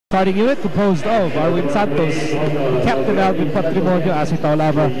Starting unit composed of Arwin Santos, Captain Alvin Patrimonio, Asita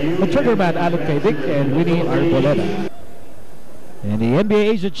Olava, the triggerman Allan Caidic, and Winnie Arboleda. And the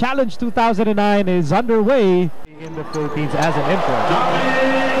NBA Asia Challenge 2009 is underway in the Philippines as an import.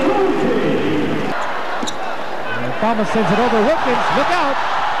 And Thomas sends it over. Wilkins, look out!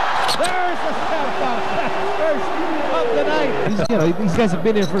 There's the step up. First of the night. These guys have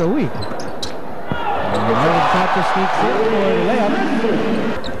been here for a week. And Arwin Santos sneaks in for the layup.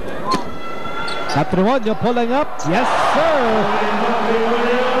 Patrimonio pulling up. Yes, sir.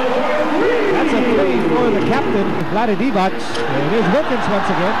 That's a three for the captain, Vlade Divac. And here's Wilkins once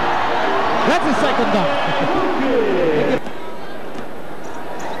again. That's his second dunk.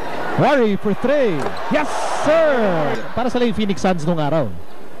 Horry for three. Yes, sir. Para sa lang yung Phoenix Suns nung araw.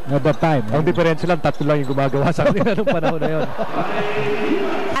 At that time. Ang diferensya lang, tatlo lang yung gumagawa sa kanila nung panahon na yun.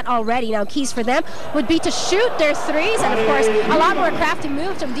 Already now, keys for them would be to shoot their threes, and of course a lot more crafty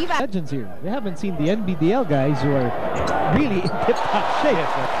moves from Divac. Legends here. We haven't seen the NBDL guys who are really in tip-top shape.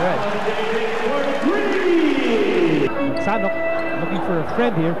 Yes, that's right. Magsanoc looking for a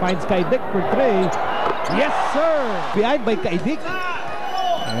friend here, finds Caidic for three. Yes, sir. Behind by Caidic.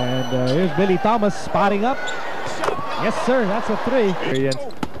 And here's Billy Thomas spotting up. Yes, sir. That's a three.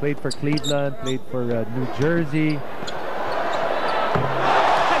 Played for Cleveland, played for New Jersey.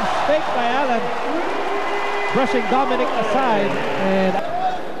 Fake by Allan, brushing Dominique aside, and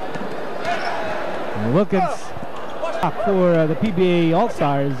Wilkins for the PBA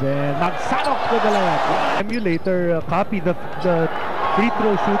All-Stars, and Magsanoc with the layup. Emulator copy the free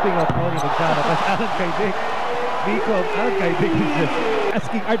throw shooting of Ronnie Magsanoc as Allan Caidic. Allan Caidic is just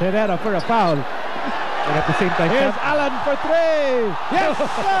asking Art Herrera for a foul. And at the same time, here's Allan for three. Yes,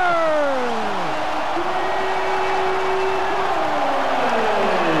 sir.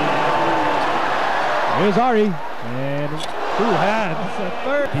 Here's Horry, and two hands,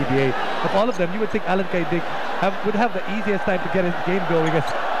 third PBA. Of all of them, you would think Allan Caidic would have the easiest time to get his game going, as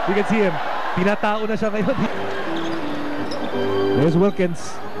you can see him, pinatao na siya ngayon. Here's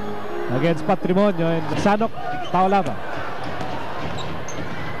Wilkins against Patrimonio, and Magsanoc, Paolava.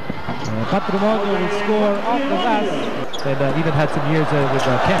 Patrimonio will score off the glass. And even had some years with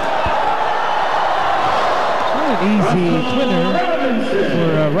Kenneth. An easy twinner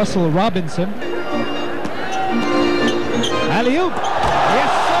for Russell Robinson. Alley-oop!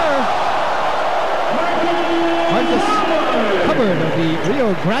 Yes, sir! On the cupboard of the Rio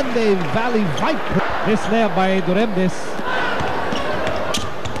Grande Valley Viper. This layup by Duremdes.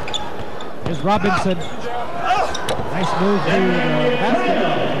 Here's Robinson. Nice move to the basket.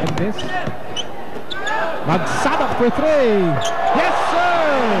 And this. Magsanoc for three. Yes, sir!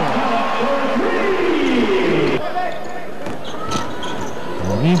 In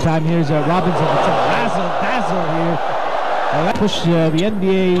the meantime, here's Robinson. It's a razzle-dazzle here. Push the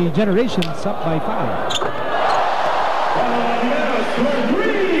NBA generations up by 5.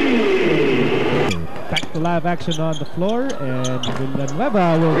 Back to live action on the floor, and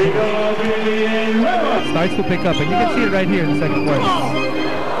Villanueva will starts to pick up, and you can see it right here in the second quarter.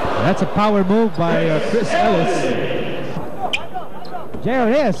 That's a power move by Chris Ellis.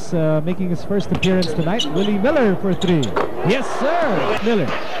 JRS making his first appearance tonight. Willie Miller for three. Yes, sir. Miller.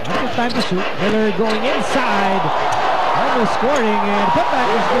 Not the time to shoot. Miller going inside. Almost scoring, and putback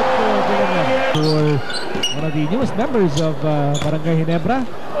is good for Villanueva. For one of the newest members of Barangay Ginebra.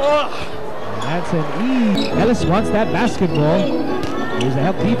 And that's an E. Ellis wants that basketball. Here's a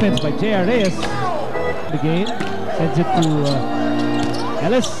help defense by J.R. Reyes. The game sends it to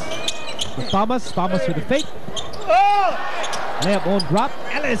Ellis. With Thomas with the fake. Layup won't drop.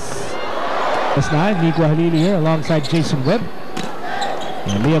 Ellis. That's 9. Nico Halili here alongside Jason Webb.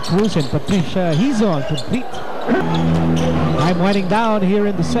 And Leah Cruz and Patricia Hizon complete. I'm winding down here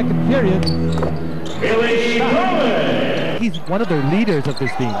in the second period. He's one of the leaders of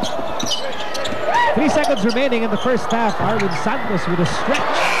this team. 3 seconds remaining in the first half. Arwin Santos with a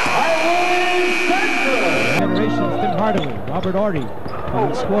stretch. Generations, Tim Hardaway, Robert Horry.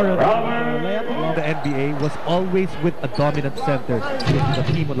 Scorer layup. The NBA was always with a dominant center. He was with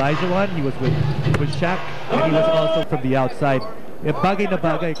Team Elijah he was with Shaq, and he was also from the outside. Bagay na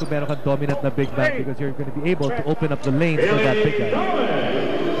bagay kung meron kang dominant na big man, because you're going to be able to open up the lanes for that big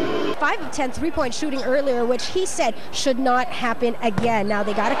guy. 5 of 10 3-point shooting earlier, which he said should not happen again. Now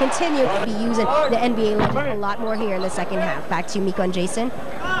they got to continue to be using the NBA a lot more here in the second half. Back to you, Miko and Jason.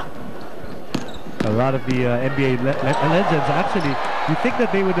 A lot of the NBA legends, actually, you think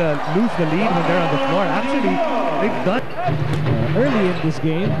that they would lose the lead when they're on the floor. Actually, they've done early in this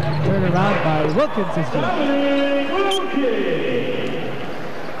game. Turn around by Wilkins this game.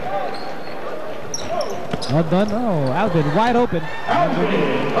 Well done. Oh, Alvin wide open.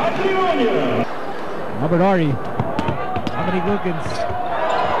 Robert Horry. Dominique Wilkins.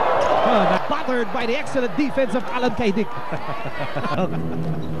 Not bothered by the excellent defense of Allan Caidic.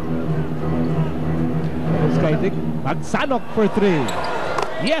 There's Caidic. Magsanoc for 3.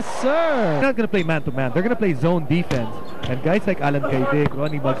 Yes, sir! They're not going to play man-to-man. They're going to play zone defense. And guys like Allan Caidic,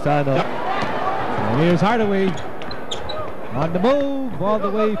 Ronnie Magsanoc. And here's Hardaway. On the move, all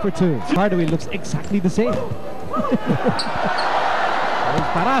the way for 2. Hardaway looks exactly the same. There's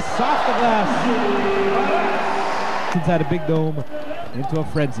Paras off the glass. Inside a big dome, into a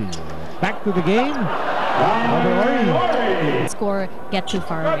frenzy. Back to the game. Score get too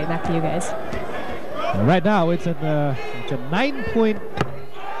far away. Back to you guys. And right now it's a 9-point.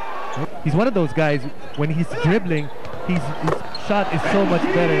 He's one of those guys, when he's dribbling, his shot is so much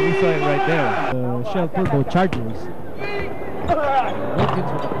better. We saw it right there. Shell Turbo Chargers.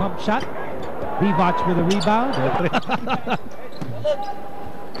 Wilkins with a pump shot. Divac with a rebound.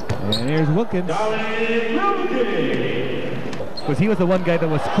 And here's Wilkins. Because he was the one guy that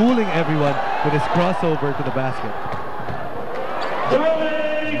was fooling everyone with his crossover to the basket.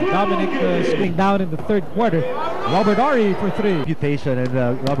 Dominique swing down in the third quarter. Robert Horry for 3. Reputation, and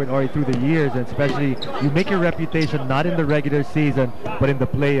Robert Horry through the years, and especially you make your reputation not in the regular season but in the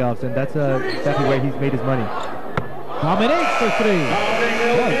playoffs, and that's exactly where he's made his money. Dominique for 3.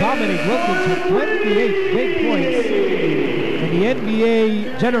 Well, Dominique Wilkins with 28 big points. And the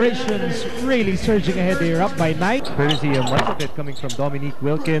NBA generations really surging ahead. They're up by 9. Courtesy much of it coming from Dominique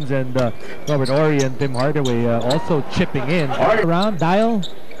Wilkins and Robert Horry and Tim Hardaway also chipping in. Around, Dial.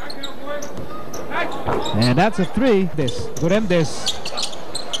 And that's a 3. This Duremdes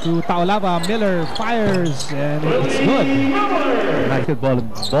to Taolava. Miller fires, and it's good. Nice good ball,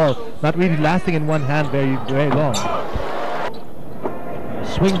 not really lasting in one hand very long.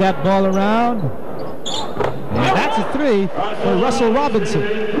 Swing that ball around. And that's a 3 for Russell Robinson.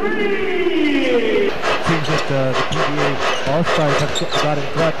 Seems that the PBA All-Stars have gotten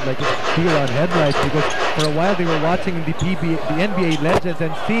caught like a deer on headlights, because for a while they were watching the NBA Legends,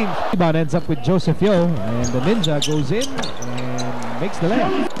 and seems Rebound ends up with Joseph Yo, and the Ninja goes in and makes the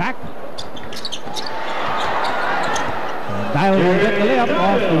layup. Back. And Dial will get the layup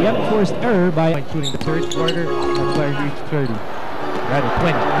off the unforced error by shooting the third quarter. That's why he reached 30. Right at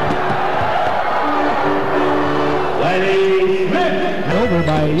 20. And over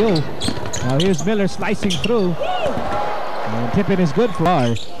by Yo. Now here's Miller slicing through. And tipping is good for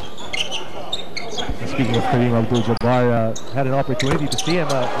R. Speaking of Kareem Abdul-Jabbar, had an opportunity to see him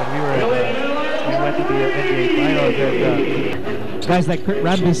when we went to the NBA Finals. And, guys like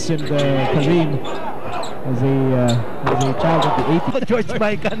Duremdes and Kareem as a child of the 80s. George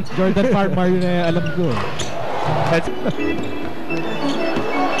Mikan. Jordan Farmar yun alam ko.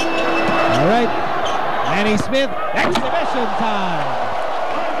 All right, Manny Smith, exhibition time.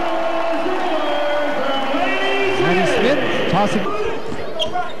 Manny Smith tossing.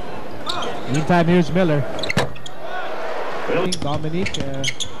 Meantime, here's Miller. Dominique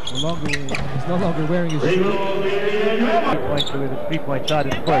is no longer wearing his shoe. 3-point shot,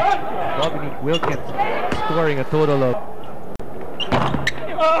 and of course, Dominique Wilkins scoring a total of.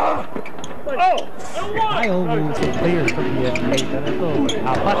 Kyle will Players from the NBA.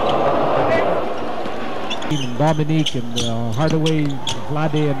 Dominique and Hardaway,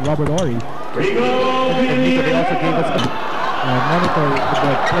 Vlade, and Robert Horry. And they also gave us monitor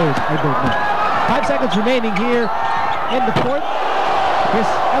the players. I don't know. 5 seconds remaining here in the fourth. Chris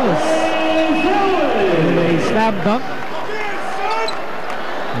Ellis with a slam dunk.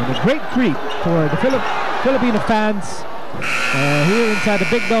 And a great treat for the Filipino fans here inside the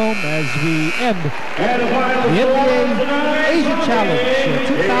Big Dome as we end the NBA Asia Challenge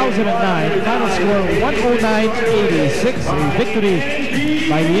 2009. Final score 109-86. A victory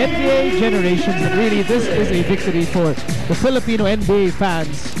by the NBA generations. And really, this is a victory for the Filipino NBA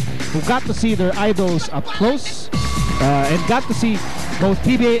fans who got to see their idols up close and got to see both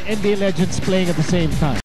PBA and NBA legends playing at the same time.